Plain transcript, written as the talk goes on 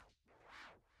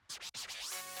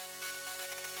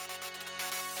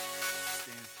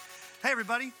Hey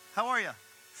everybody, how are you?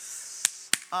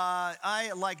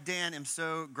 I, like Dan, am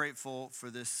so grateful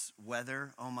for this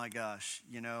weather. Oh my gosh,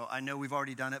 I know we've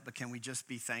already done it, but can we just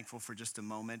be thankful for just a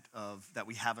moment of that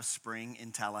we have a spring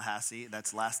in Tallahassee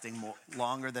that's lasting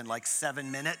longer than like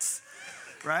 7 minutes,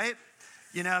 right?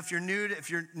 If you're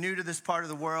new to this part of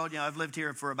the world, I've lived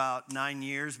here for about 9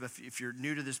 years, but if you're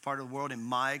new to this part of the world, in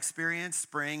my experience,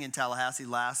 spring in Tallahassee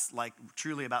lasts like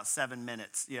truly about 7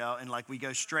 minutes, and like we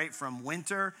go straight from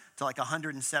winter to like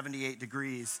 178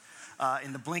 degrees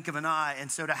in the blink of an eye.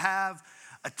 And so to have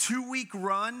a 2-week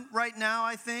run right now,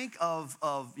 I think, of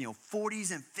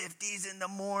 40s and 50s in the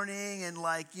morning and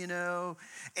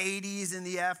 80s in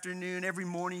the afternoon. Every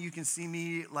morning you can see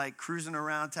me like cruising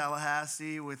around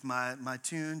Tallahassee with my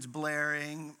tunes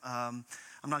blaring. I'm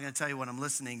not going to tell you what I'm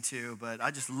listening to, but I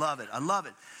just love it. I love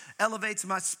it. Elevates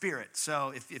my spirit.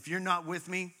 So if you're not with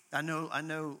me, I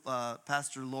know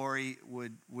Pastor Lori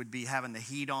would be having the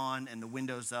heat on and the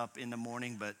windows up in the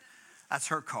morning, but that's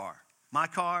her car. My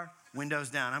car, windows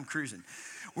down, I'm cruising.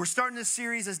 We're starting this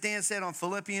series, as Dan said, on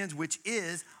Philippians, which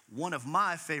is one of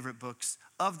my favorite books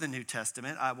of the New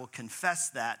Testament. I will confess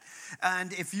that.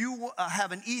 And if you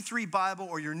have an E3 Bible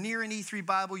or you're near an E3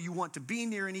 Bible, you want to be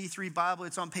near an E3 Bible,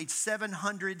 it's on page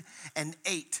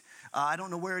 708. I don't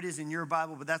know where it is in your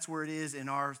Bible, but that's where it is in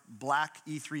our black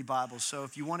E3 Bible. So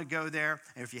if you want to go there,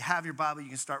 and if you have your Bible, you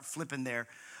can start flipping there.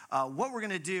 What we're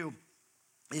going to do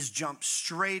is jump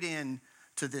straight in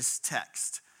to this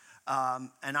text.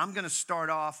 And I'm going to start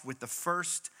off with the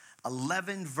first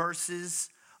 11 verses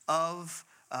of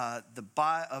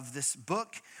this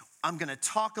book. I'm going to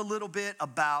talk a little bit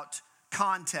about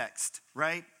context,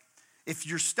 right? If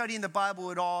you're studying the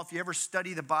Bible at all, if you ever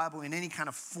study the Bible in any kind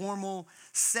of formal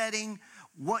setting,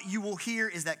 what you will hear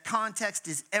is that context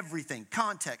is everything.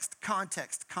 Context,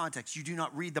 context, context. You do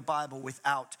not read the Bible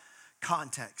without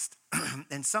context.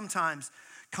 And sometimes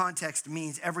context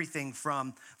means everything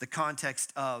from the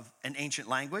context of an ancient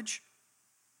language.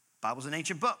 The Bible's an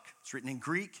ancient book. It's written in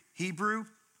Greek, Hebrew.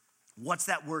 What's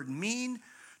that word mean?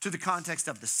 To the context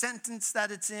of the sentence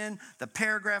that it's in, the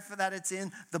paragraph that it's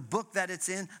in, the book that it's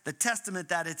in, the testament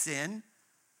that it's in,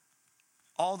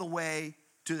 all the way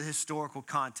to the historical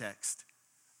context.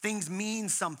 Things mean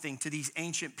something to these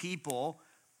ancient people,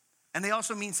 and they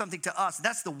also mean something to us.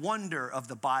 That's the wonder of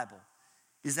the Bible,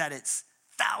 is that it's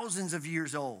thousands of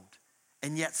years old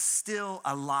and yet still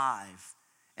alive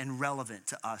and relevant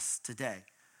to us today.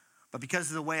 But because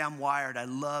of the way I'm wired, I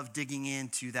love digging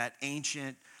into that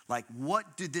ancient,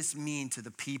 what did this mean to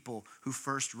the people who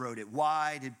first wrote it?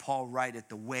 Why did Paul write it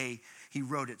the way he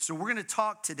wrote it? So we're going to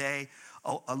talk today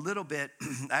a little bit,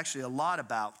 actually a lot,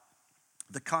 about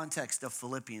the context of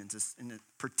Philippians, in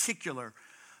particular,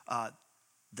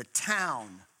 the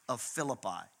town of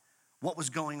Philippi. What was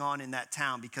going on in that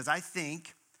town? Because I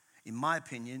think, in my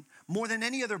opinion, more than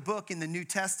any other book in the New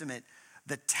Testament,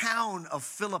 the town of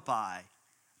Philippi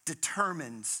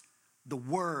determines the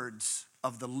words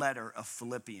of the letter of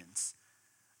Philippians.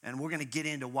 And we're going to get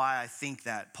into why I think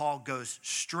that. Paul goes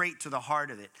straight to the heart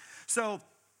of it. So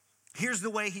here's the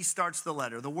way he starts the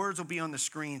letter. The words will be on the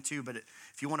screen too, but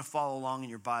if you want to follow along in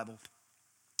your Bible,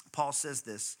 Paul says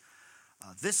this.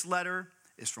 This letter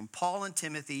is from Paul and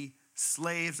Timothy,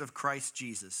 slaves of Christ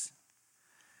Jesus.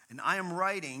 And I am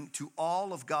writing to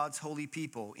all of God's holy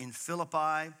people in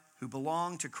Philippi who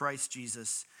belong to Christ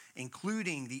Jesus,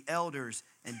 including the elders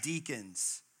and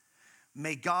deacons.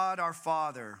 May God our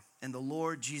Father and the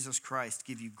Lord Jesus Christ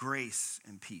give you grace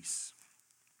and peace.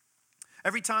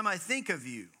 Every time I think of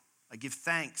you, I give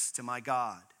thanks to my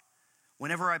God.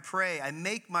 Whenever I pray, I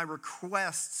make my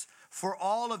requests for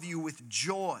all of you with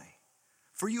joy.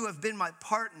 For you have been my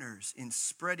partners in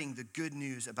spreading the good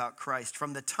news about Christ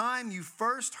from the time you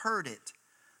first heard it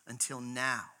until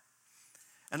now.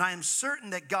 And I am certain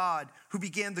that God, who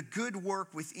began the good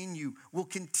work within you, will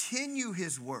continue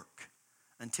his work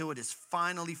until it is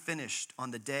finally finished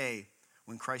on the day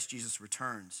when Christ Jesus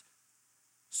returns.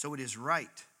 So it is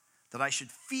right that I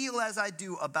should feel as I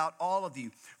do about all of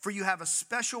you, for you have a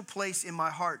special place in my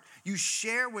heart. You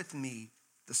share with me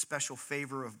the special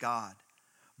favor of God,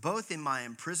 both in my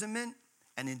imprisonment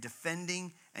and in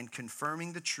defending and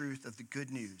confirming the truth of the good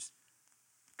news.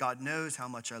 God knows how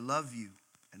much I love you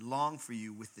and long for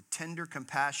you with the tender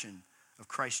compassion of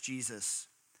Christ Jesus.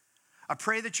 I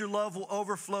pray that your love will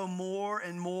overflow more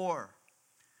and more,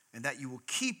 and that you will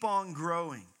keep on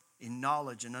growing in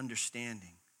knowledge and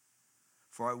understanding.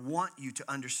 For I want you to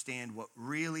understand what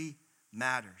really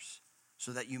matters,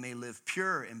 so that you may live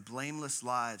pure and blameless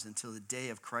lives until the day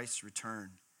of Christ's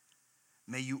return.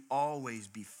 May you always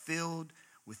be filled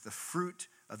with the fruit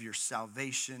of your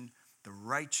salvation, the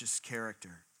righteous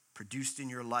character produced in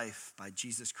your life by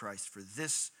Jesus Christ, for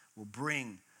this will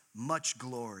bring much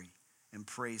glory and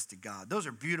praise to God. Those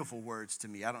are beautiful words to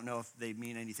me. I don't know if they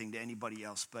mean anything to anybody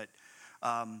else, but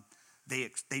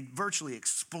they virtually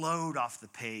explode off the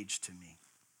page to me.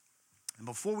 And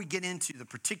before we get into the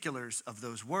particulars of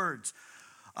those words,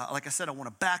 like I said, I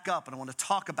want to back up and I want to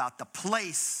talk about the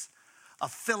place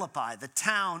of Philippi, the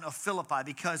town of Philippi,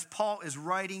 because Paul is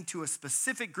writing to a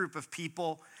specific group of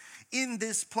people in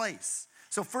this place.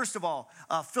 So first of all,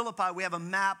 Philippi, we have a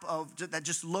map that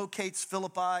just locates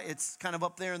Philippi. It's kind of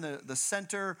up there in the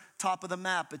center, top of the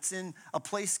map. It's in a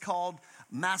place called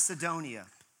Macedonia,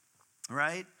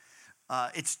 right?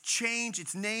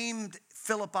 It's named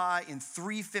Philippi in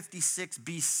 356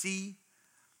 BC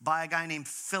by a guy named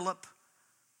Philip,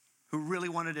 who really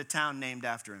wanted a town named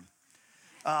after him.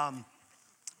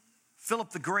 Philip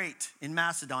the Great in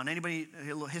Macedon. Anybody, a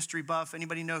little history buff,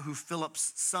 anybody know who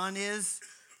Philip's son is?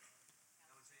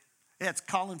 Yeah, it's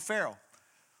Colin Farrell.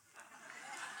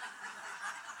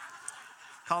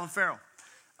 Colin Farrell.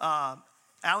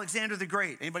 Alexander the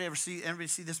Great. Anybody see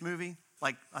this movie?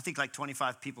 I think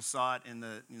 25 people saw it in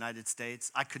the United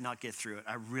States. I could not get through it.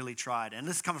 I really tried. And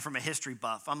this is coming from a history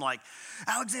buff. I'm like,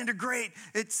 Alexander Great.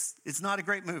 It's not a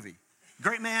great movie.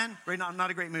 Great man,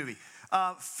 not a great movie.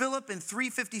 Philip in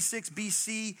 356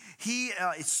 BC, he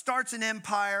starts an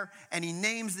empire and he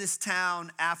names this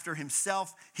town after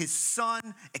himself. His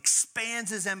son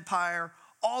expands his empire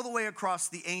all the way across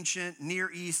the ancient Near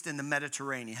East and the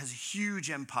Mediterranean. He has a huge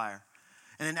empire.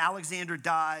 And then Alexander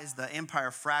dies. The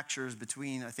empire fractures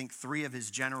between, I think, 3 of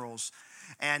his generals.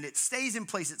 And it stays in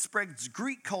place. It spreads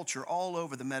Greek culture all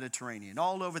over the Mediterranean,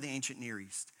 all over the ancient Near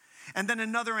East. And then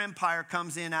another empire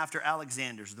comes in after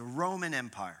Alexander's, the Roman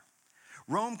Empire.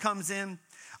 Rome comes in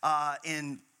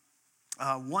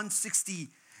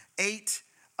 168.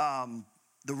 The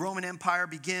Roman Empire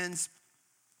begins.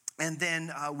 And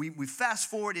then we fast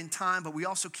forward in time, but we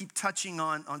also keep touching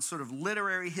on sort of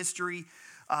literary history.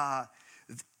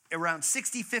 Around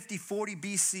 60, 50, 40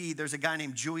 BC, there's a guy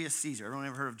named Julius Caesar. Everyone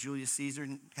ever heard of Julius Caesar?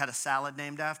 Had a salad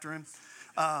named after him?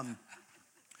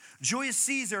 Julius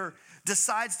Caesar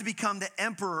decides to become the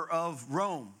emperor of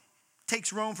Rome.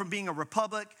 Takes Rome from being a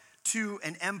republic to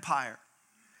an empire.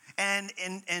 And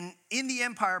in the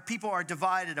empire, people are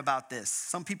divided about this.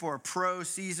 Some people are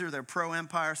pro-Caesar, they're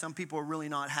pro-empire. Some people are really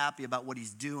not happy about what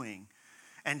he's doing.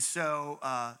 And so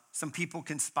some people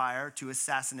conspire to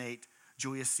assassinate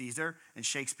Julius Caesar, and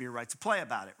Shakespeare writes a play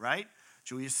about it, right?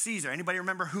 Julius Caesar. Anybody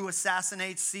remember who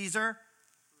assassinates Caesar?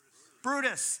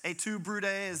 Brutus. Et tu, Brute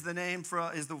is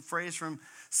the phrase from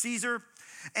Caesar.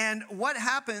 And what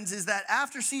happens is that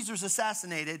after Caesar's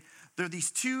assassinated, there are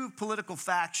these 2 political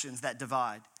factions that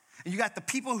divide. And you got the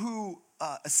people who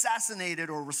assassinated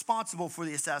or responsible for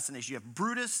the assassination. You have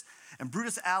Brutus, and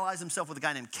Brutus allies himself with a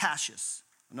guy named Cassius,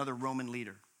 another Roman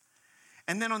leader.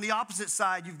 And then on the opposite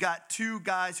side, you've got 2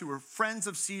 guys who were friends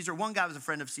of Caesar. One guy was a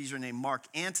friend of Caesar named Mark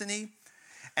Antony.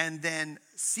 And then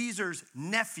Caesar's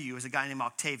nephew is a guy named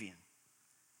Octavian.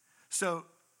 So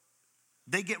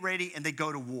they get ready and they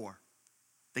go to war.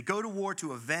 They go to war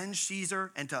to avenge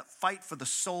Caesar and to fight for the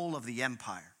soul of the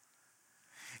empire.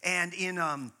 And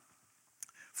in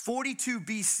 42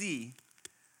 BC,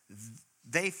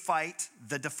 they fight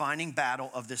the defining battle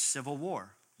of this civil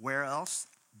war. Where else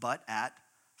but at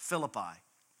Philippi.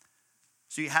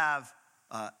 So you have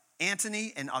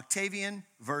Antony and Octavian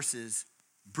versus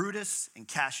Brutus and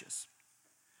Cassius.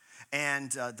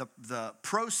 And the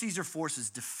pro-Caesar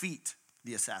forces defeat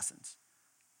the assassins.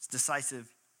 It's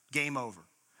decisive, game over.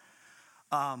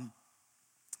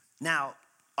 Now,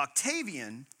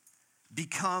 Octavian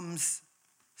becomes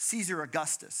Caesar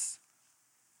Augustus.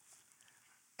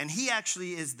 And he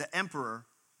actually is the emperor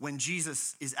when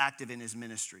Jesus is active in his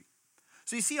ministry.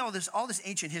 So you see all this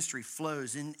ancient history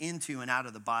flows into and out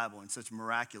of the Bible in such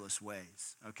miraculous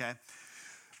ways, okay?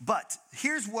 But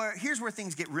here's where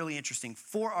things get really interesting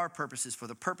for our purposes, for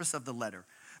the purpose of the letter.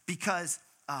 Because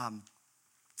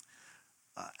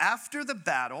after the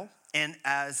battle, and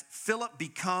as Octavian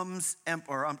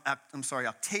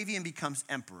becomes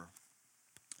emperor,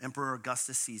 Emperor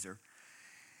Augustus Caesar,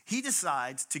 he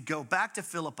decides to go back to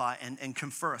Philippi and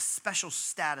confer a special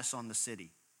status on the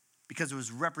city because it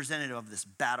was representative of this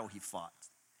battle he fought.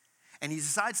 And he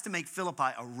decides to make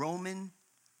Philippi a Roman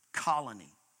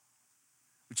colony,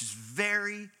 which is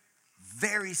very,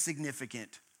 very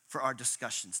significant for our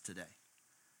discussions today.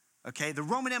 Okay, the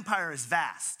Roman Empire is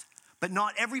vast, but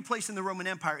not every place in the Roman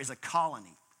Empire is a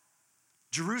colony.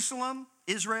 Jerusalem,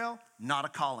 Israel, not a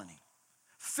colony.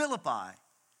 Philippi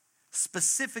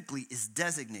specifically is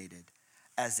designated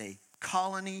as a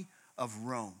colony of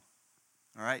Rome.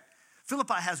 All right?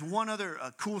 Philippi has one other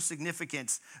cool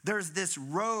significance. There's this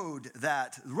road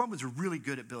that the Romans were really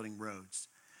good at building roads.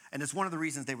 And it's one of the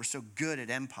reasons they were so good at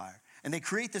empire. And they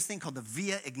create this thing called the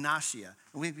Via Egnatia.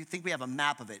 And we think we have a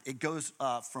map of it. It goes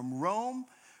from Rome,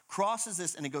 crosses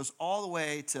this, and it goes all the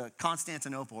way to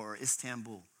Constantinople or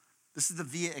Istanbul. This is the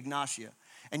Via Egnatia.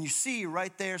 And you see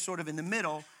right there, sort of in the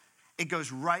middle, it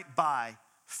goes right by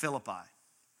Philippi.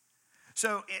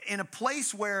 So in a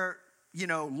place where,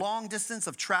 long distance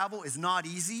of travel is not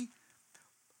easy,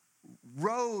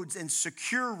 roads and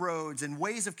secure roads and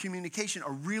ways of communication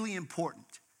are really important.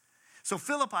 So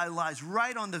Philippi lies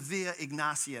right on the Via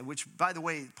Egnatia, which, by the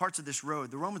way, parts of this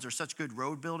road, the Romans are such good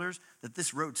road builders that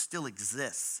this road still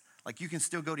exists. Like you can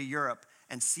still go to Europe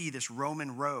and see this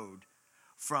Roman road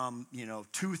from,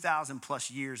 2,000 plus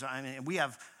years. I mean, we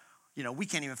have, we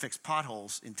can't even fix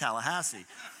potholes in Tallahassee,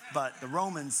 but the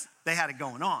Romans, they had it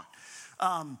going on.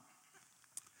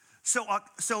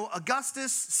 So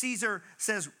Augustus Caesar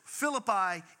says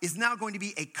Philippi is now going to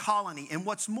be a colony. And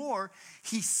what's more,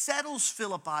 he settles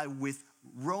Philippi with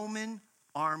Roman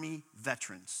army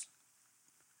veterans.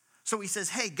 So he says,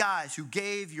 hey guys who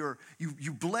gave you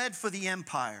bled for the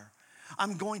empire,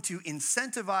 I'm going to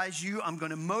incentivize you, I'm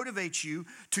going to motivate you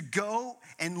to go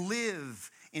and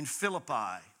live in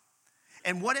Philippi.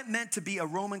 And what it meant to be a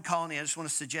Roman colony, I just want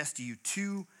to suggest to you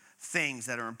two things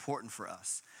that are important for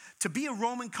us. To be a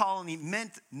Roman colony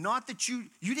meant not that you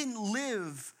didn't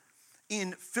live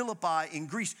in Philippi in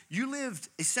Greece. You lived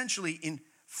essentially in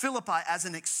Philippi as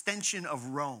an extension of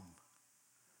Rome.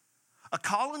 A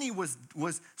colony was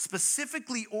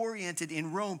specifically oriented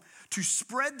in Rome to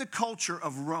spread the culture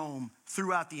of Rome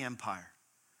throughout the empire.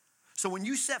 So when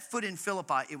you set foot in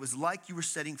Philippi, it was like you were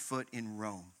setting foot in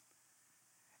Rome.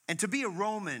 And to be a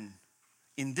Roman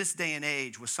in this day and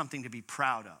age was something to be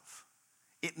proud of.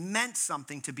 It meant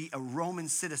something to be a Roman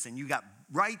citizen. You got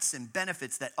rights and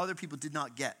benefits that other people did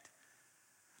not get.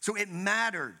 So it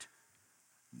mattered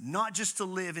not just to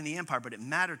live in the empire, but it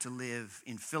mattered to live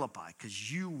in Philippi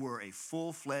because you were a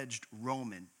full-fledged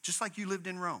Roman, just like you lived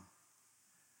in Rome.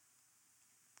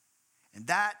 And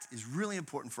that is really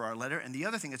important for our letter. And the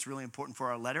other thing that's really important for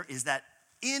our letter is that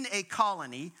in a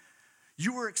colony,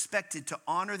 you were expected to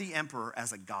honor the emperor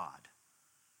as a god.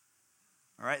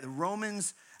 All right, the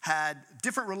Romans had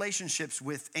different relationships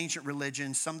with ancient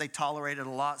religions. Some they tolerated a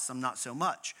lot, some not so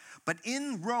much. But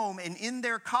in Rome and in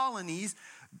their colonies,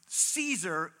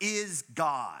 Caesar is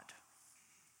God.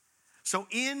 So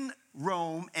in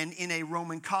Rome and in a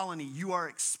Roman colony, you are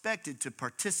expected to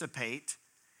participate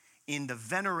in the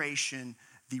veneration,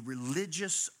 the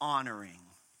religious honoring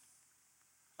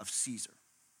of Caesar,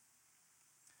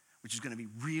 which is going to be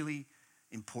really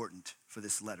important for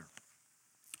this letter.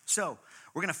 So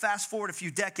we're going to fast forward a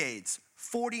few decades,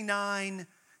 49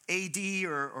 AD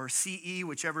or CE,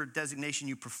 whichever designation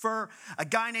you prefer. A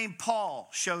guy named Paul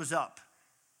shows up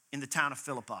in the town of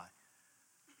Philippi.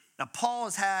 Now, Paul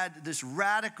has had this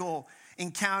radical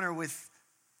encounter with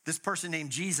this person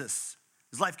named Jesus.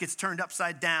 His life gets turned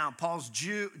upside down. Paul's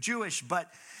Jewish,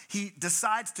 but he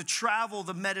decides to travel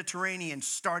the Mediterranean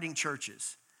starting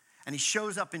churches. And he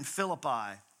shows up in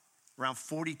Philippi around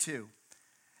 42.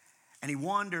 And he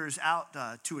wanders out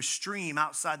to a stream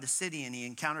outside the city and he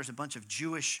encounters a bunch of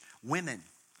Jewish women.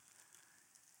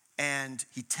 And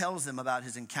he tells them about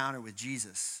his encounter with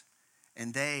Jesus.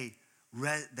 And they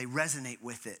resonate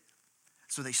with it.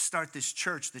 So they start this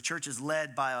church. The church is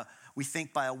led by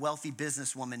a wealthy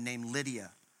businesswoman named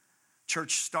Lydia.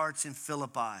 Church starts in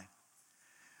Philippi.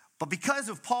 But because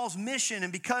of Paul's mission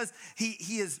and because he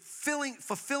is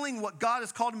fulfilling what God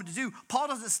has called him to do, Paul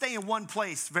doesn't stay in one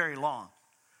place very long.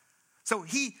 So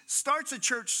he starts a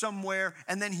church somewhere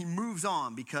and then he moves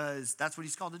on because that's what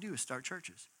he's called to do, is start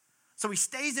churches. So he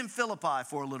stays in Philippi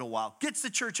for a little while, gets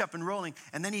the church up and rolling,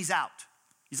 and then he's out.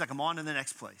 He's like, I'm on to the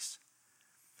next place.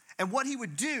 And what he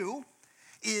would do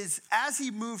is as he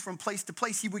moved from place to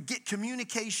place, he would get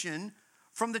communication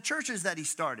from the churches that he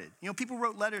started. People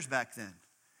wrote letters back then.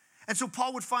 And so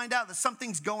Paul would find out that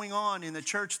something's going on in the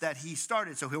church that he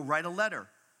started. So he'll write a letter.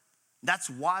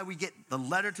 That's why we get the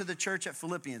letter to the church at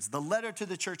Philippians, the letter to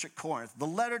the church at Corinth, the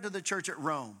letter to the church at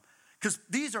Rome. Because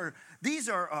these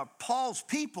are Paul's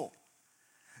people.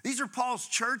 These are Paul's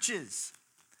churches.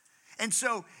 And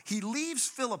so he leaves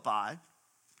Philippi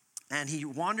and he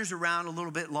wanders around a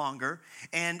little bit longer.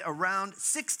 And around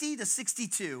 60 to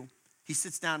 62, he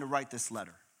sits down to write this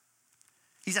letter.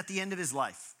 He's at the end of his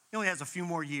life. He only has a few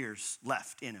more years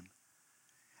left in him.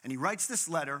 And he writes this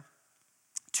letter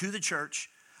to the church.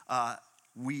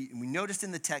 We noticed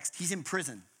in the text, he's in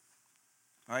prison.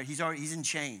 All right, he's in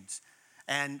chains.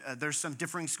 And there's some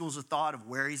differing schools of thought of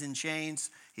where he's in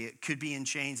chains. He could be in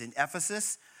chains in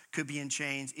Ephesus, could be in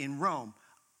chains in Rome.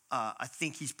 I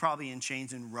think he's probably in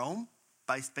chains in Rome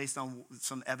based on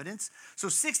some evidence. So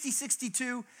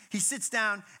 62, he sits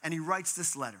down and he writes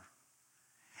this letter.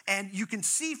 And you can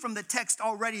see from the text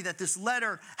already that this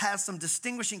letter has some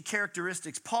distinguishing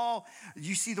characteristics. Paul,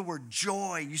 you see the word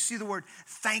joy, you see the word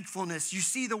thankfulness, you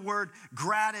see the word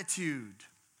gratitude.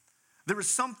 There was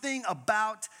something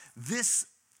about this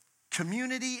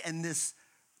community and this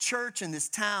church and this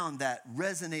town that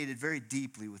resonated very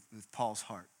deeply with Paul's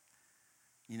heart,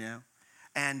 you know?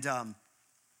 And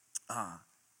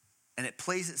it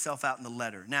plays itself out in the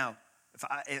letter. Now,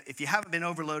 if you haven't been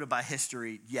overloaded by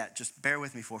history yet, just bear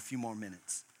with me for a few more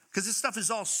minutes. Because this stuff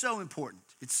is all so important.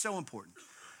 It's so important.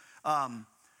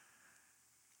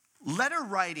 Letter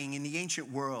writing in the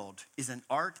ancient world is an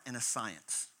art and a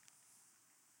science.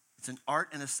 It's an art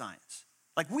and a science.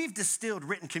 Like, we've distilled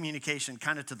written communication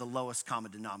kind of to the lowest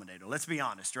common denominator. Let's be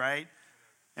honest, right?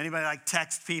 Anybody like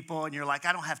text people and you're like,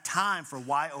 I don't have time for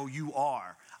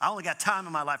Y-O-U-R. I only got time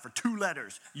in my life for 2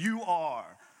 letters. You are,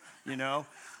 you know?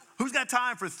 Who's got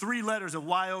time for 3 letters of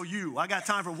Y-O-U? I got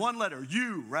time for 1 letter,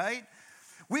 U, right?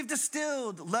 We've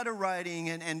distilled letter writing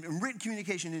and written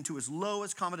communication into its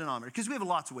lowest common denominator because we have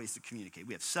lots of ways to communicate.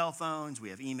 We have cell phones, we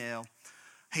have email.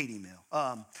 Hate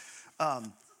email.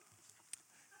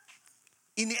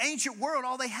 In the ancient world,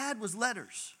 all they had was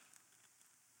letters.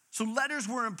 So letters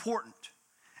were important.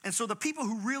 And so the people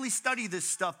who really study this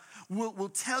stuff will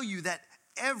tell you that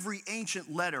every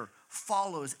ancient letter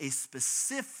follows a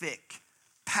specific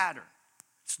pattern.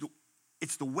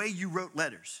 It's the way you wrote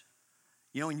letters.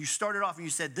 You know, and you started off and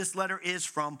you said, this letter is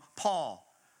from Paul.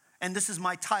 And this is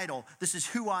my title. This is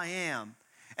who I am.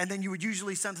 And then you would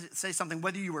usually say something,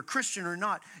 whether you were Christian or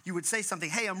not, you would say something,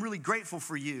 hey, I'm really grateful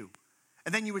for you.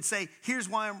 And then you would say, here's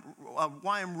why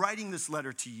I'm writing this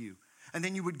letter to you. And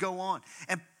then you would go on.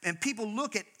 And people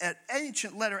look at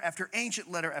ancient letter after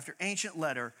ancient letter after ancient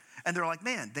letter, and they're like,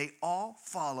 man, they all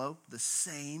follow the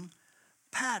same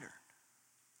pattern.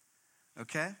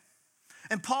 Okay?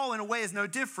 And Paul, in a way, is no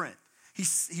different.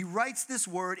 He writes this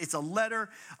word. It's a letter.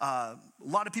 A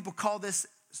lot of people call this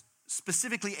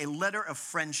specifically a letter of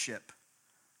friendship,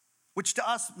 which to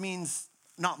us means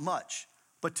not much.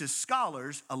 But to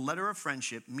scholars, a letter of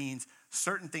friendship means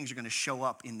certain things are going to show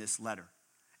up in this letter.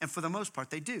 And for the most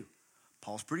part, they do.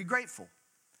 Paul's pretty grateful.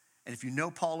 And if you know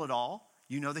Paul at all,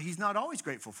 you know that he's not always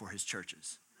grateful for his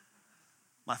churches.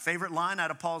 My favorite line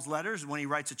out of Paul's letters is when he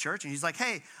writes a church, and he's like,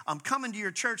 hey, I'm coming to your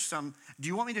church. Do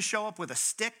you want me to show up with a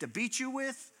stick to beat you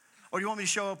with? Or do you want me to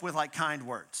show up with like kind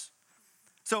words?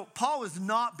 So Paul is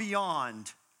not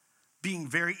beyond being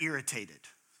very irritated,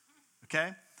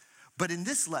 okay? But in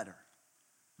this letter,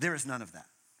 there is none of that.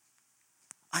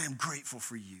 I am grateful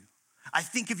for you. I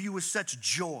think of you with such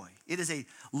joy. It is a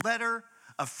letter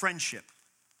of friendship.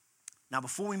 Now,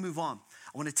 before we move on,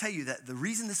 I want to tell you that the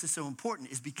reason this is so important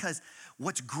is because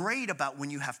what's great about when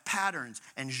you have patterns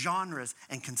and genres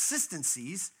and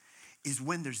consistencies is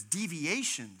when there's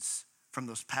deviations from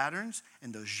those patterns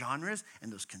and those genres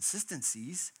and those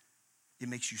consistencies, it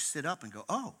makes you sit up and go,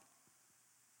 oh,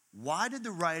 why did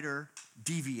the writer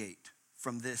deviate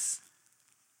from this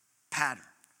pattern?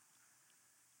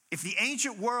 If the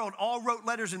ancient world all wrote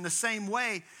letters in the same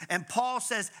way, and Paul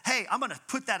says, hey, I'm going to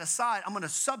put that aside. I'm going to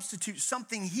substitute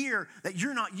something here that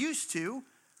you're not used to.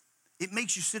 It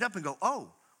makes you sit up and go,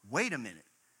 oh, wait a minute.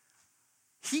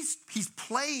 He's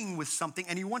playing with something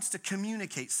and he wants to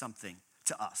communicate something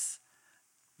to us.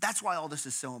 That's why all this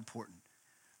is so important.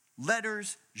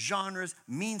 Letters, genres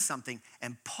mean something,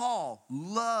 and Paul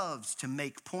loves to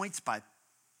make points by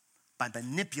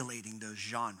manipulating those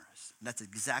genres. And that's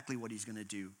exactly what he's going to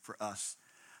do for us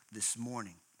this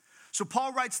morning. So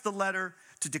Paul writes the letter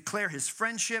to declare his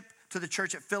friendship to the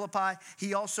church at Philippi.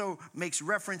 He also makes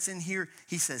reference in here.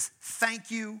 He says, thank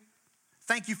you.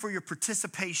 Thank you for your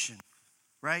participation,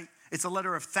 right? It's a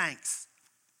letter of thanks.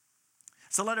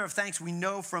 It's a letter of thanks we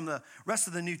know from the rest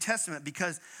of the New Testament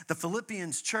because the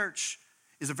Philippians church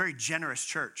is a very generous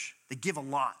church. They give a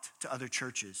lot to other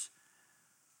churches.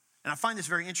 And I find this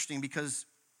very interesting because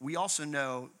we also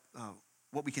know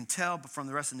what we can tell from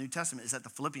the rest of the New Testament is that the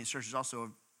Philippians church is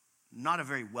also not a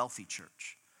very wealthy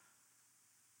church.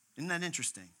 Isn't that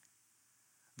interesting?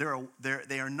 They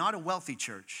are not a wealthy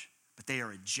church, but they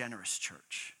are a generous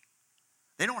church.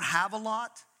 They don't have a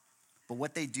lot, but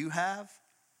what they do have,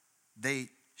 they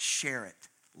share it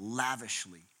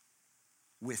lavishly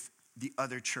with the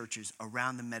other churches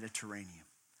around the Mediterranean.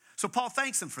 So Paul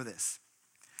thanks them for this.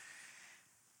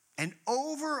 And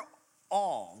over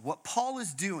all, what Paul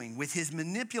is doing with his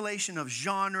manipulation of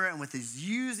genre and with his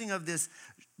using of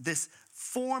this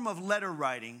form of letter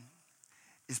writing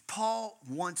is Paul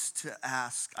wants to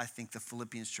ask, I think, the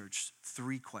Philippians church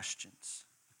 3 questions,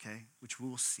 okay, which we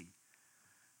will see.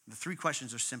 The 3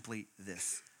 questions are simply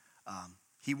this.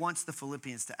 He wants the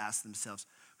Philippians to ask themselves,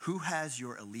 who has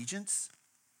your allegiance,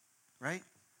 right?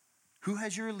 Who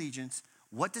has your allegiance?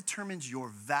 What determines your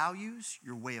values,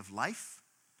 your way of life?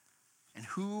 And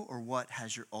who or what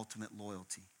has your ultimate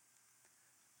loyalty?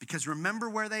 Because remember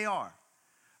where they are.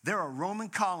 They're a Roman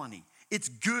colony. It's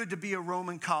good to be a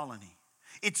Roman colony.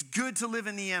 It's good to live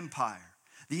in the empire.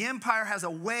 The empire has a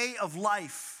way of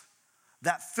life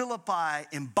that Philippi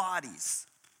embodies.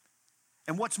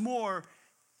 And what's more,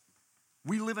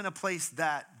 we live in a place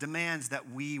that demands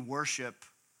that we worship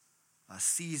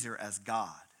Caesar as God.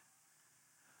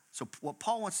 So what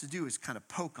Paul wants to do is kind of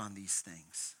poke on these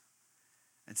things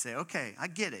and say, okay, I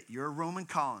get it. You're a Roman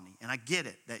colony, and I get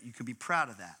it that you can be proud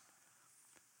of that.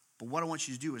 But what I want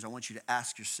you to do is I want you to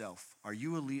ask yourself, are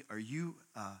you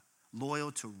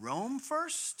loyal to Rome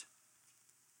first,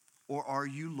 or are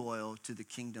you loyal to the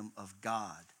kingdom of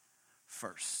God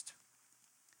first?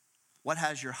 What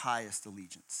has your highest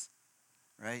allegiance,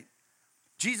 right?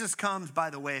 Jesus comes, by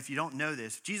the way, if you don't know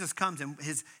this, Jesus comes and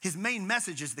his main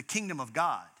message is the kingdom of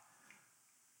God.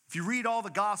 If you read all the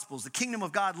Gospels, the kingdom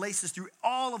of God laces through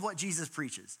all of what Jesus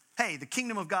preaches. Hey, the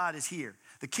kingdom of God is here.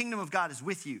 The kingdom of God is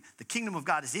with you. The kingdom of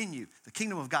God is in you. The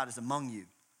kingdom of God is among you.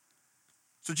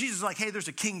 So Jesus is like, hey, there's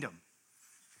a kingdom.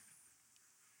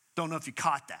 Don't know if you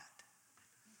caught that.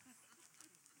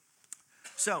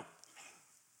 So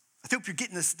I hope you're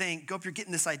getting this thing, I hope you're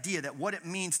getting this idea that what it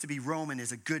means to be Roman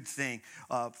is a good thing.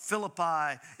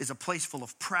 Philippi is a place full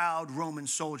of proud Roman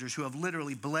soldiers who have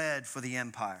literally bled for the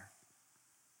empire.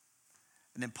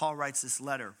 And then Paul writes this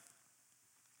letter.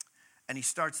 And he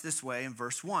starts this way in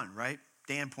verse 1, right?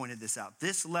 Dan pointed this out.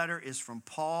 This letter is from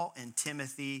Paul and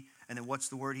Timothy. And then what's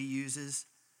the word he uses?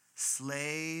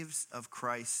 Slaves of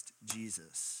Christ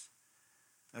Jesus.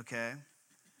 Okay?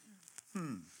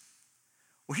 Well,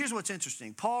 here's what's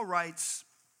interesting. Paul writes,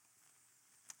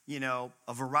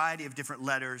 a variety of different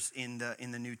letters in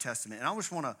the New Testament. And I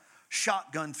just want to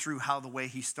shotgun through how the way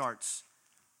he starts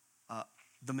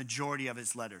the majority of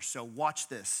his letters. So watch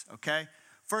this, okay?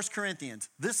 1 Corinthians.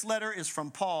 This letter is from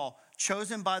Paul,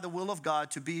 chosen by the will of God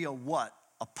to be a what?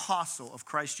 Apostle of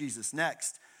Christ Jesus.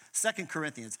 Next, 2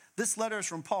 Corinthians. This letter is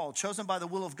from Paul, chosen by the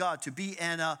will of God to be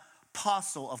an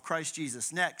apostle of Christ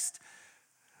Jesus. Next,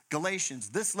 Galatians.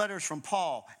 This letter is from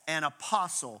Paul, an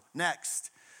apostle. Next,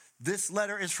 this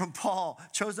letter is from Paul,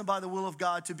 chosen by the will of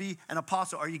God to be an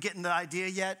apostle. Are you getting the idea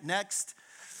yet? Next,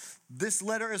 this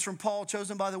letter is from Paul,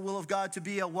 chosen by the will of God to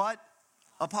be a what?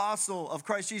 Apostle of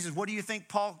Christ Jesus. What do you think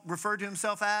Paul referred to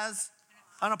himself as?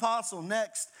 An apostle.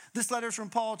 Next, this letter is from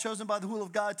Paul, chosen by the will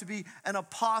of God to be an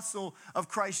apostle of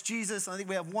Christ Jesus. I think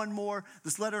we have one more.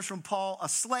 This letter is from Paul, a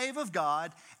slave of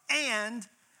God and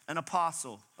an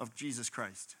apostle of Jesus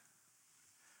Christ.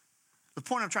 The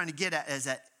point I'm trying to get at is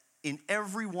that in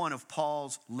every one of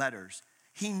Paul's letters,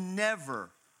 he never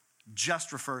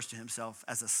just refers to himself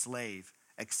as a slave,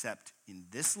 except in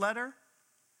this letter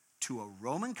to a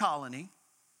Roman colony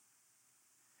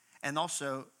and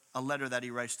also a letter that he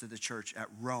writes to the church at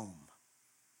Rome.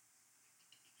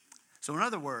 So in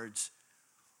other words,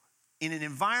 in an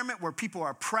environment where people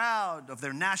are proud of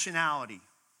their nationality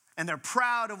and they're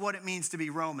proud of what it means to be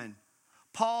Roman,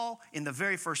 Paul, in the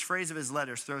very first phrase of his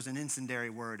letters, throws an incendiary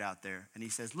word out there. And he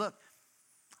says, look,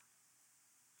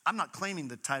 I'm not claiming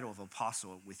the title of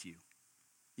apostle with you.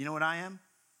 You know what I am?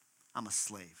 I'm a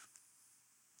slave.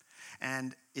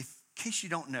 And in case you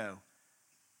don't know,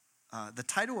 the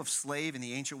title of slave in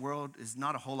the ancient world is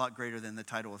not a whole lot greater than the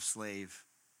title of slave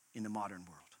in the modern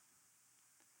world.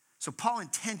 So Paul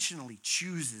intentionally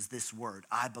chooses this word,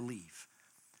 I believe,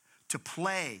 to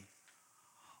play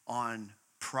on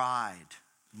pride,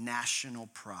 national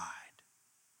pride.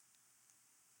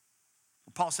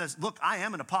 Paul says, look, I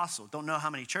am an apostle. Don't know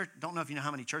if you know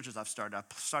how many churches I've started. I've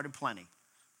started plenty.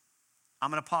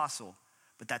 I'm an apostle,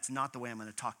 but that's not the way I'm going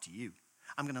to talk to you.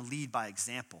 I'm going to lead by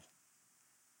example.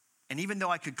 And even though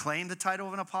I could claim the title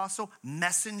of an apostle,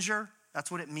 messenger,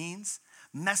 that's what it means.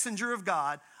 Messenger of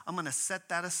God, I'm going to set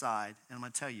that aside and I'm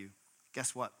going to tell you,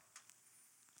 guess what?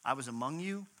 I was among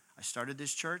you. I started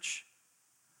this church,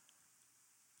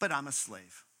 but I'm a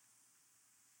slave.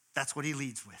 That's what he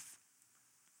leads with.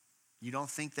 You don't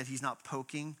think that he's not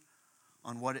poking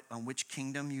on which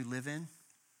kingdom you live in?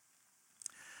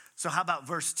 So how about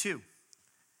verse 2?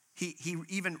 He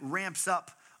even ramps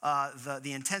up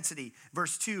the intensity.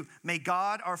 Verse 2, may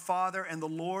God our Father and the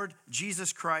Lord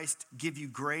Jesus Christ give you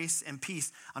grace and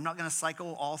peace. I'm not going to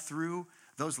cycle all through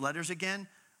those letters again,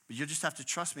 but you'll just have to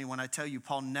trust me when I tell you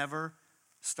Paul never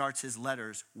starts his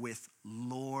letters with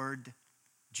Lord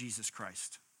Jesus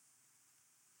Christ.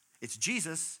 It's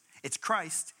Jesus, it's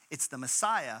Christ, it's the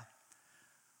Messiah.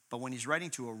 But when he's writing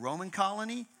to a Roman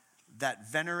colony that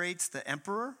venerates the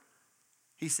emperor,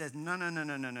 he says, no.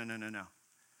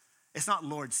 It's not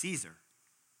Lord Caesar.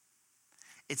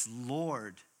 It's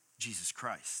Lord Jesus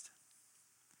Christ.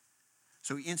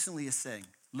 So he instantly is saying,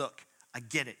 look, I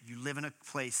get it. You live in a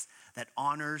place that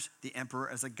honors the emperor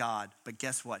as a god, but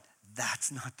guess what?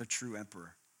 That's not the true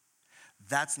emperor.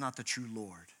 That's not the true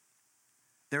Lord.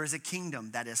 There is a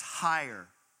kingdom that is higher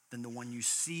than the one you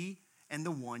see and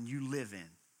the one you live in.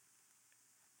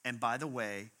 And by the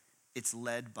way, it's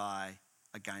led by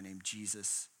a guy named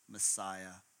Jesus,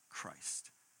 Messiah, Christ.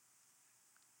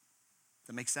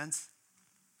 That makes sense?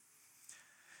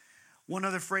 One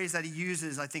other phrase that he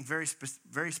uses, I think very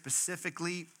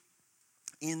specifically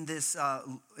in this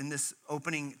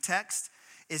opening text,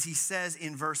 is he says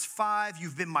in verse 5,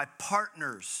 you've been my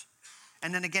partners.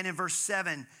 And then again in verse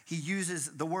 7, he uses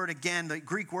the word again. The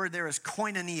Greek word there is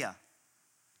koinonia.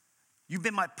 You've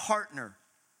been my partner.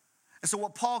 And so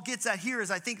what Paul gets at here is,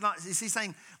 I think, he's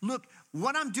saying, look,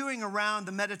 what I'm doing around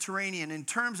the Mediterranean in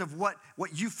terms of what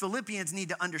you Philippians need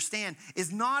to understand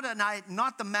is not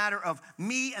the matter of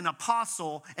me, an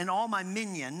apostle, and all my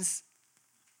minions.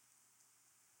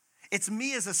 It's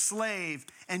me as a slave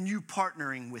and you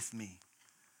partnering with me.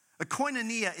 A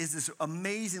koinonia is this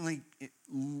amazingly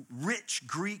rich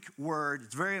Greek word.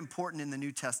 It's very important in the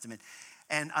New Testament.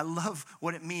 And I love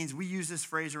what it means. We use this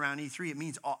phrase around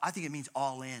E3. I think it means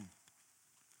all in.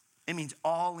 It means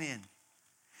all in.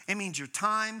 It means your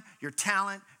time, your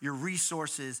talent, your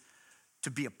resources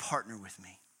to be a partner with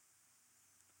me.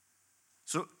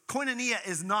 So koinonia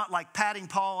is not like patting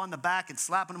Paul on the back and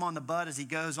slapping him on the butt as he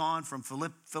goes on from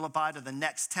Philippi to the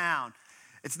next town.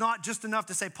 It's not just enough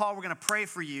to say, Paul, we're going to pray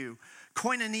for you.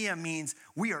 Koinonia means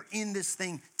we are in this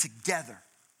thing together.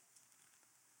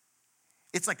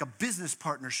 It's like a business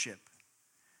partnership.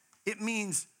 It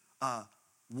means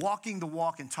walking the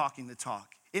walk and talking the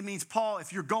talk. It means, Paul,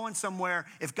 if you're going somewhere,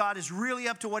 if God is really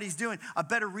up to what he's doing, I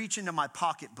better reach into my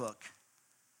pocketbook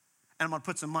and I'm going to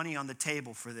put some money on the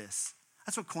table for this.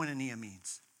 That's what koinonia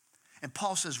means. And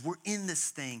Paul says we're in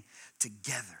this thing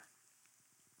together,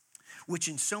 which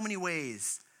in so many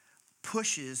ways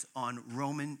pushes on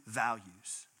Roman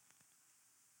values.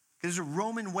 There's a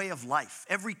Roman way of life.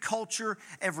 Every culture,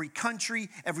 every country,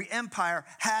 every empire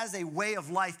has a way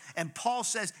of life. And Paul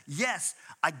says, yes,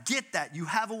 I get that. You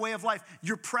have a way of life.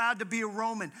 You're proud to be a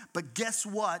Roman. But guess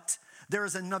what? There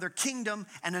is another kingdom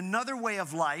and another way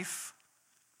of life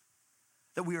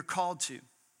that we are called to.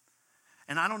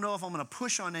 And I don't know if I'm going to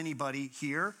push on anybody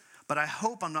here, but I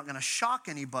hope I'm not going to shock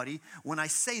anybody when I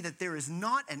say that there is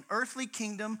not an earthly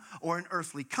kingdom or an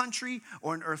earthly country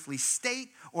or an earthly state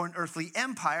or an earthly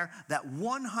empire that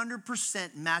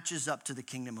 100% matches up to the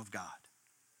kingdom of God.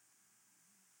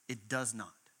 It does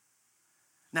not.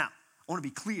 Now, I want to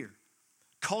be clear.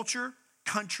 Culture,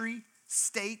 country,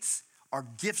 states are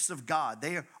gifts of God.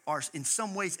 They are in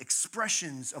some ways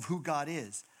expressions of who God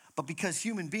is. But because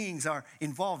human beings are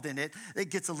involved in it, it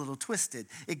gets a little twisted.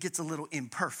 It gets a little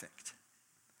imperfect.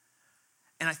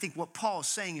 And I think what Paul is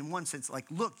saying in one sense, like,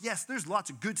 look, yes, there's lots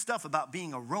of good stuff about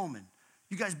being a Roman.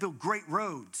 You guys build great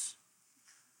roads.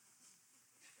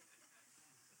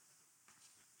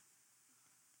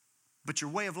 But your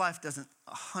way of life doesn't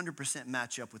 100%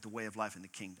 match up with the way of life in the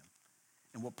kingdom.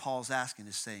 And what Paul's asking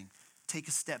is saying, take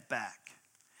a step back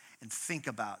and think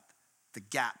about the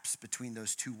gaps between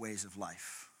those two ways of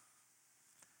life.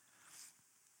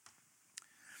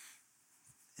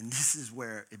 And this is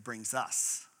where it brings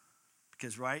us.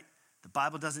 Because, right, the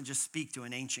Bible doesn't just speak to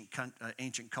an ancient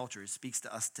culture. It speaks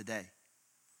to us today.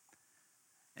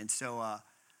 And so,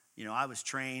 I was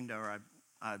trained, or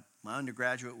my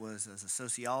undergraduate was as a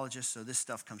sociologist, so this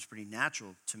stuff comes pretty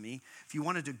natural to me. If you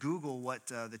wanted to Google what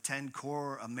the 10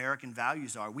 core American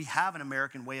values are, we have an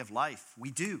American way of life. We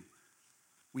do.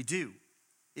 We do.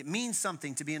 It means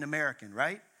something to be an American,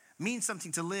 right? Means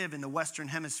something to live in the Western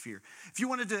Hemisphere. If you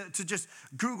wanted to just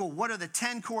Google what are the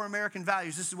 10 core American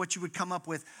values, this is what you would come up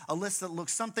with, a list that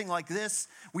looks something like this.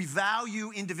 We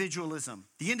value individualism.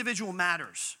 The individual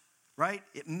matters, right?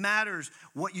 It matters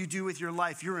what you do with your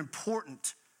life. You're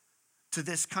important to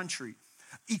this country.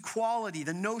 Equality,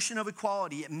 the notion of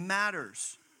equality, it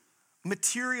matters.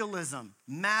 Materialism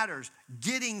matters.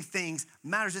 Getting things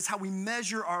matters. It's how we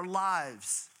measure our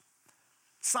lives.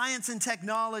 Science and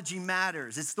technology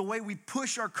matters. It's the way we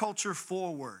push our culture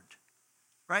forward,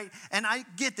 right? And I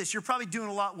get this. You're probably doing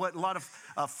what a lot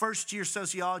of first-year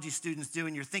sociology students do,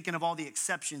 and you're thinking of all the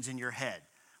exceptions in your head.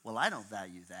 Well, I don't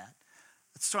value that.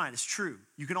 That's fine. It's true.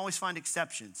 You can always find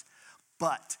exceptions.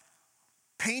 But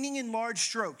painting in large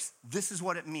strokes, this is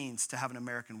what it means to have an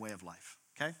American way of life,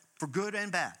 okay? For good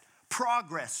and bad.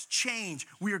 Progress, change.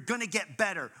 We are going to get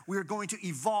better. We are going to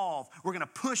evolve. We're going to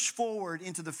push forward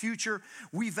into the future.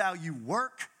 We value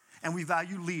work and we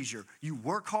value leisure. You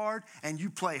work hard and you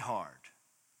play hard.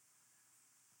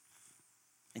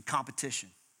 And competition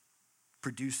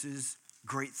produces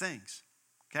great things,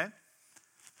 okay?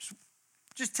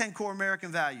 Just 10 core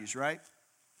American values, right?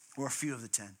 Or a few of the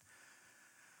 10.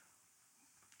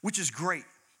 Which is great.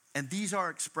 And these are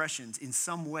expressions in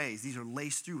some ways. These are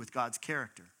laced through with God's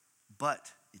character.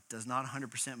 But it does not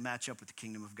 100% match up with the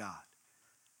kingdom of God.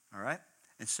 All right?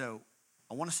 And so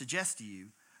I want to suggest to you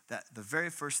that the very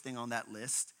first thing on that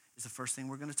list is the first thing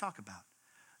we're going to talk about.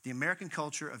 The American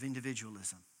culture of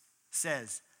individualism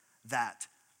says that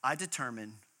I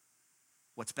determine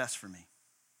what's best for me.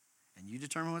 And you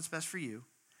determine what's best for you.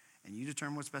 And you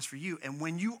determine what's best for you. And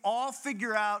when we all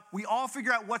figure out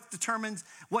what determines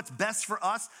what's best for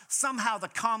us, somehow the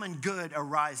common good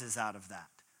arises out of that.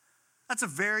 That's a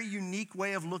very unique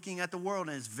way of looking at the world,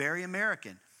 and it's very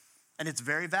American, and it's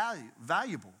very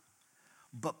valuable.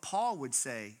 But Paul would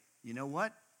say, you know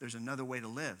what? There's another way to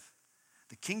live.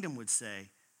 The kingdom would say,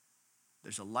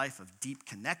 there's a life of deep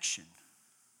connection.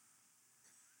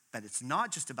 That it's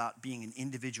not just about being an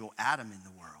individual atom in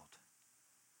the world,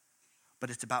 but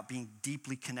it's about being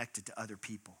deeply connected to other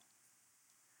people.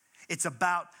 It's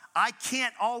about, I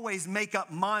can't always make up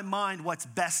my mind what's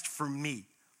best for me.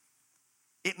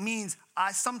 It means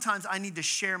sometimes I need to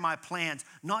share my plans,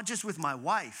 not just with my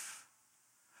wife,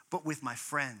 but with my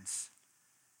friends.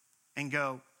 And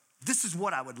go, this is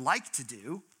what I would like to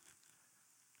do.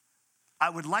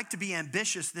 I would like to be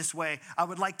ambitious this way. I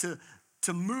would like to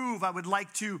move. I would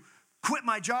like to quit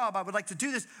my job. I would like to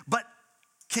do this. But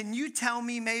can you tell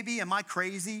me maybe, am I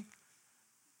crazy?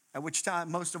 At which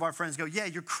time most of our friends go, yeah,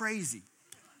 you're crazy.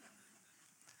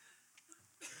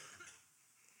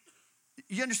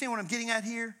 You understand what I'm getting at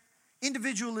here?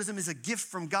 Individualism is a gift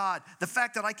from God. The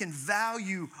fact that I can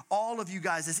value all of you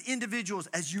guys as individuals,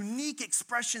 as unique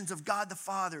expressions of God the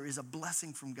Father is a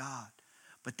blessing from God.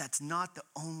 But that's not the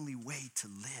only way to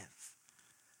live.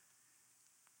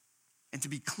 And to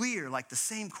be clear, like the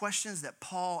same questions that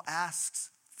Paul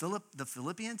asks the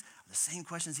Philippians, the same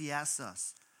questions he asks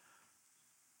us.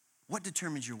 What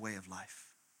determines your way of life?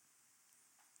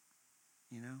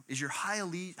 You know, is your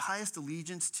highest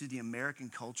allegiance to the American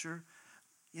culture?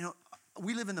 You know,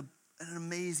 we live in an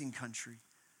amazing country,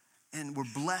 and we're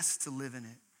blessed to live in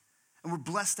it. And we're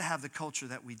blessed to have the culture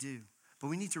that we do. But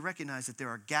we need to recognize that there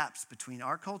are gaps between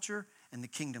our culture and the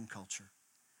kingdom culture.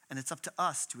 And it's up to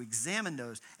us to examine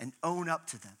those and own up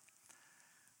to them.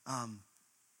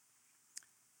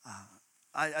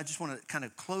 I just want to kind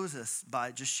of close this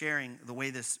by just sharing the way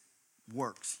this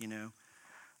works, you know,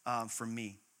 for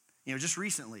me. You know, just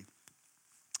recently,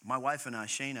 my wife and I,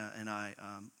 Shayna and I,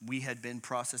 we had been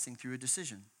processing through a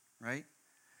decision, right?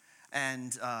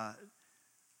 And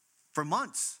for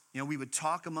months, you know, we would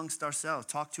talk amongst ourselves,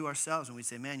 talk to ourselves, and we'd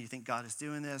say, man, you think God is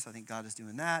doing this? I think God is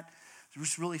doing that. It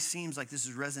just really seems like this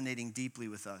is resonating deeply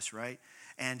with us, right?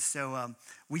 And so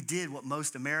we did what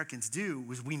most Americans do,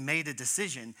 was we made a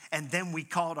decision, and then we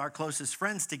called our closest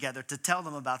friends together to tell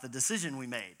them about the decision we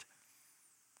made.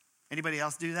 Anybody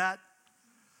else do that?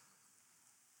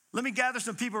 Let me gather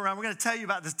some people around. We're going to tell you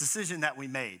about this decision that we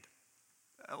made.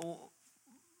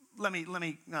 Let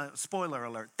me spoiler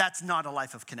alert. That's not a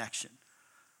life of connection,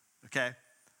 okay?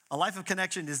 A life of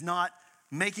connection is not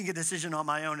making a decision on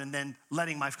my own and then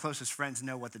letting my closest friends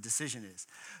know what the decision is.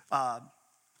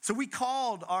 So we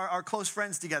called our close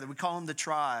friends together. We call them the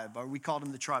tribe, or we called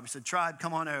them the tribe. We said, tribe,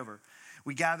 come on over.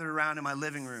 We gathered around in my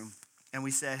living room, and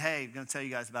we said, hey, I'm going to tell you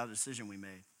guys about a decision we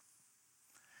made.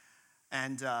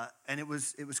 And it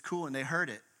was cool, and they heard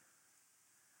it.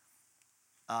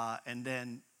 And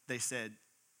then they said,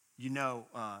 you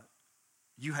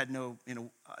had no,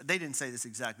 they didn't say this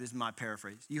exactly. This is my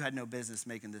paraphrase. You had no business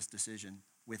making this decision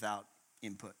without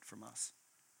input from us.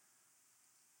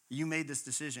 You made this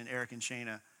decision, Eric and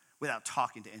Shayna, without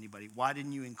talking to anybody. Why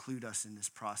didn't you include us in this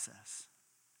process?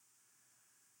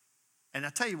 And I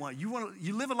tell you what,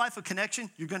 you live a life of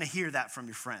connection, you're going to hear that from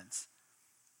your friends.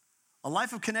 A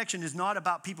life of connection is not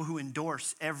about people who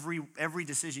endorse every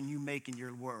decision you make in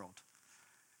your world.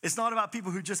 It's not about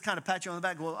people who just kind of pat you on the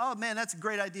back and go, oh man, that's a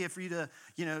great idea for you to,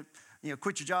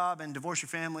 quit your job and divorce your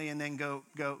family and then go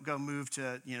move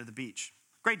to, the beach.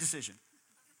 Great decision.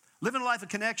 Living a life of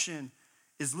connection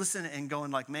is listening and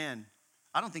going like, man,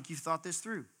 I don't think you've thought this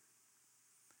through.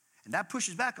 And that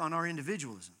pushes back on our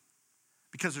individualism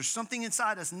because there's something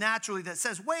inside us naturally that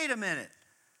says, wait a minute,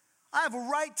 I have a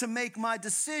right to make my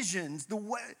decisions the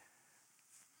way,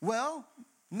 well,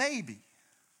 maybe.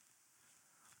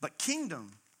 But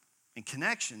kingdom and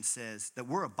connection says that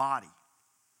we're a body.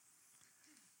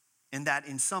 And that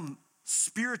in some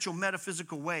spiritual,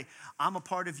 metaphysical way, I'm a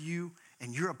part of you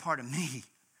and you're a part of me.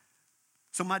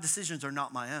 So my decisions are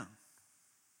not my own.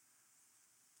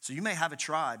 So you may have a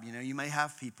tribe, you may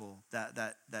have people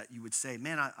that you would say,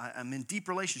 man, I'm in deep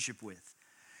relationship with.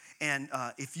 And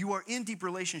if you are in deep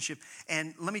relationship,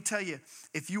 and let me tell you,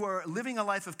 if you are living a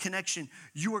life of connection,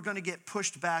 you are going to get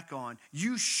pushed back on.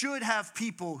 You should have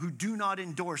people who do not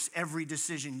endorse every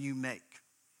decision you make.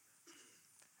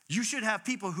 You should have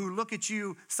people who look at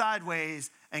you sideways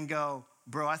and go,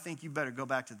 bro, I think you better go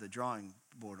back to the drawing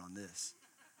board on this.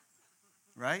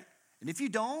 Right? And if you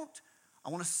don't, I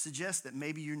want to suggest that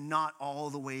maybe you're not all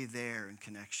the way there in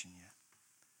connection yet.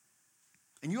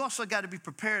 And you also got to be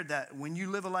prepared that when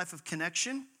you live a life of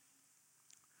connection,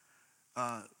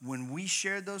 when we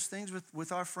shared those things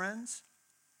with our friends,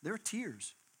 there were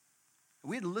tears.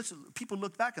 We had to listen. People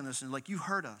looked back on this and like, you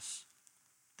hurt us.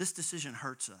 This decision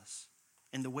hurts us.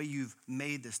 And the way you've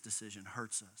made this decision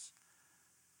hurts us.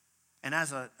 And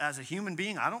as a human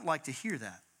being, I don't like to hear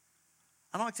that.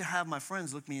 I don't like to have my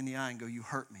friends look me in the eye and go, you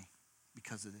hurt me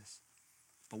because of this.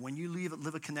 But when you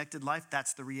live a connected life,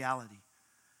 that's the reality.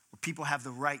 Where people have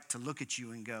the right to look at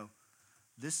you and go,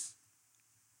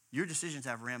 your decisions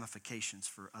have ramifications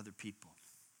for other people.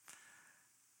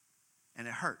 And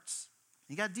it hurts.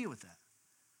 You got to deal with that.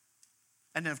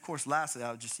 And then, of course, lastly,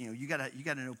 I would just, you got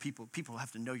to know people. People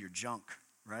have to know your junk,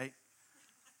 right?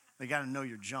 They got to know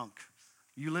your junk.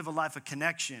 You live a life of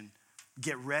connection,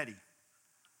 get ready.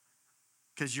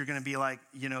 Because you're going to be like,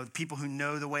 people who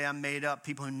know the way I'm made up,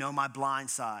 people who know my blind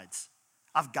sides.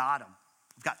 I've got them.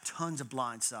 I've got tons of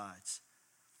blind sides.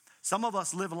 Some of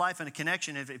us live a life in a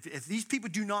connection. If these people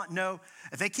do not know,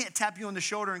 if they can't tap you on the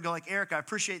shoulder and go like, Eric, I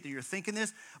appreciate that you're thinking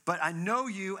this, but I know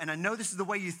you and I know this is the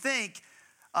way you think,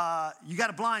 you got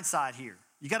a blind side here.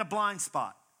 You got a blind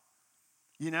spot.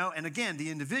 And again, the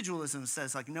individualism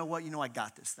says like, you know what, I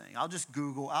got this thing. I'll just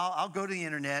Google, I'll go to the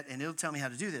internet and it'll tell me how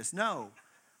to do this. No.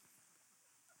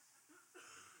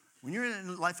 When you're in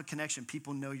a life of connection,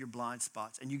 people know your blind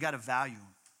spots and you got to value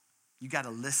them. You got to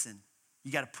listen.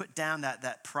 You got to put down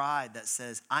that pride that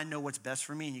says, I know what's best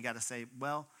for me. And you got to say,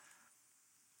 well,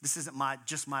 this isn't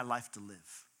just my life to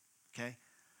live, okay?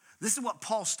 This is what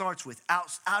Paul starts with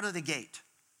out of the gate.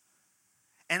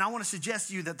 And I want to suggest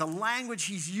to you that the language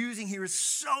he's using here is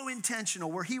so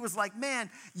intentional, where he was like, man,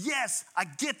 yes, I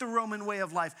get the Roman way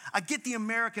of life. I get the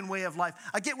American way of life.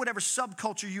 I get whatever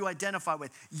subculture you identify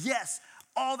with. Yes,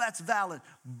 all that's valid.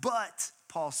 But,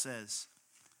 Paul says,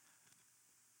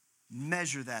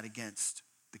 measure that against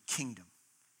the kingdom.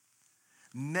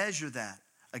 Measure that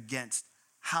against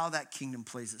how that kingdom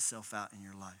plays itself out in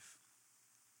your life.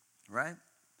 Right?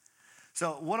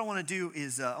 So what I want to do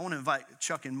is I want to invite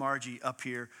Chuck and Margie up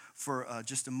here for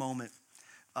just a moment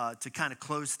to kind of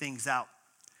close things out.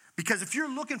 Because if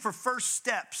you're looking for first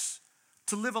steps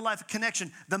to live a life of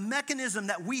connection, the mechanism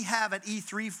that we have at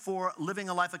E3 for living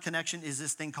a life of connection is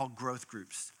this thing called growth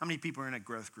groups. How many people are in a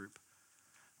growth group?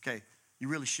 Okay, you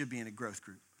really should be in a growth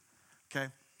group,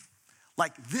 okay?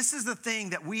 Like, this is the thing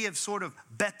that we have sort of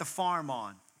bet the farm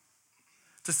on.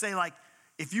 To say, like,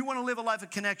 if you want to live a life of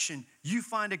connection, you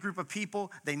find a group of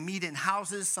people, they meet in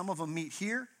houses, some of them meet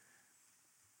here,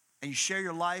 and you share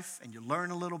your life, and you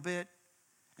learn a little bit,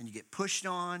 and you get pushed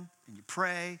on, and you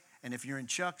pray, and if you're in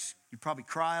Chuck's, you probably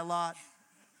cry a lot.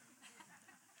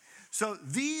 So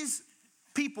these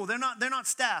people, they're not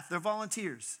staff, they're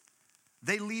volunteers.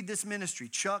 They lead this ministry.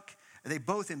 Chuck, they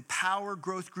both empower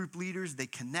growth group leaders, they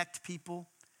connect people.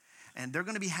 And they're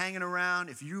going to be hanging around.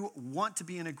 If you want to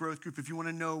be in a growth group, if you want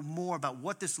to know more about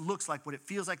what this looks like, what it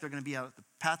feels like, they're going to be out at the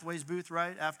Pathways booth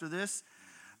right after this.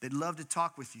 They'd love to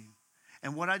talk with you.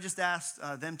 And what I just asked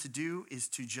them to do is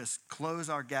to just close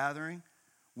our gathering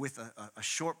with a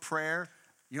short prayer.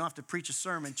 You don't have to preach a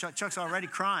sermon. Chuck's already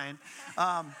crying.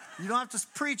 You don't have to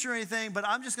preach or anything, but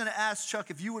I'm just going to ask Chuck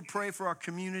if you would pray for our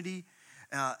community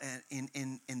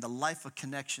in the life of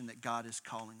connection that God is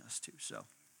calling us to. So.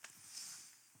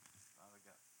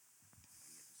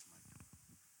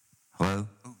 Hello.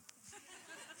 Ooh.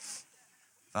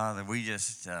 Father, we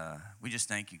just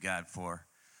thank you, God, for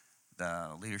the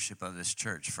leadership of this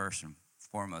church first and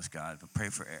foremost, God. But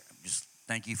just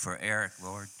thank you for Eric,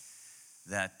 Lord,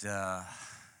 that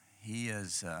he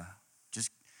has just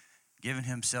given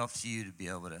himself to you to be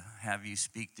able to have you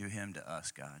speak through him to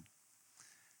us, God.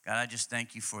 God, I just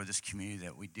thank you for this community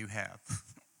that we do have.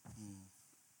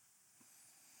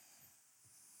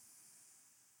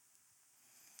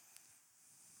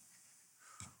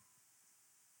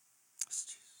 Yes,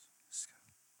 Jesus.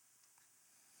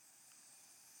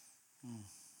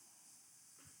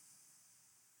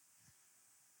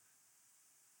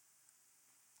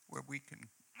 Where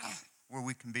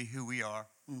we can be who we are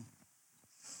Mm.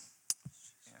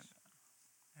 and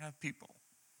have people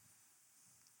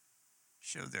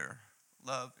show their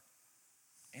love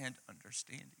and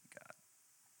understanding, God,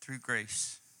 through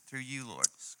grace, through you, Lord.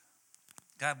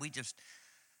 God,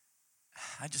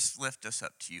 I just lift us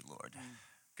up to you, Lord.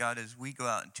 God, as we go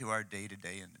out into our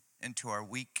day-to-day and into our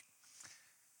week,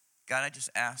 God, I just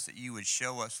ask that you would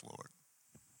show us, Lord,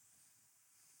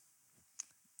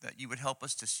 that you would help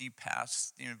us to see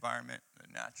past the environment, the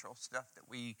natural stuff that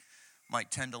we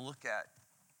might tend to look at,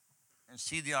 and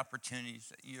see the opportunities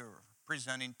that you're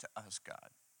presenting to us, God,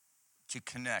 to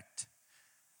connect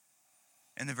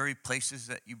in the very places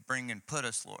that you bring and put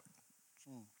us, Lord.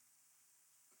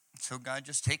 So, God,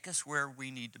 just take us where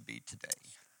we need to be today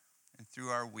and through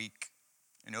our week,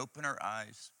 and open our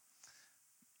eyes.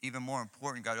 Even more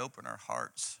important, God, open our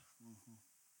hearts.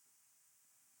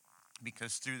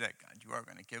 Because through that, God, you are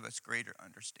going to give us greater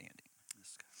understanding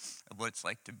of what it's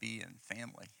like to be in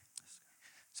family.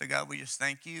 So, God, we just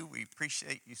thank you. We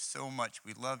appreciate you so much.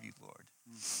 We love you, Lord.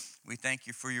 We thank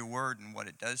you for your word and what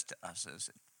it does to us as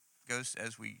it goes,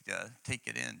 as we take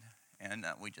it in. And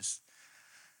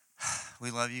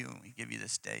we love you, and we give you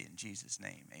this day in Jesus'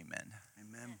 name. Amen.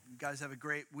 Amen. You guys have a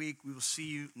great week. We will see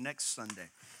you next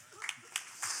Sunday.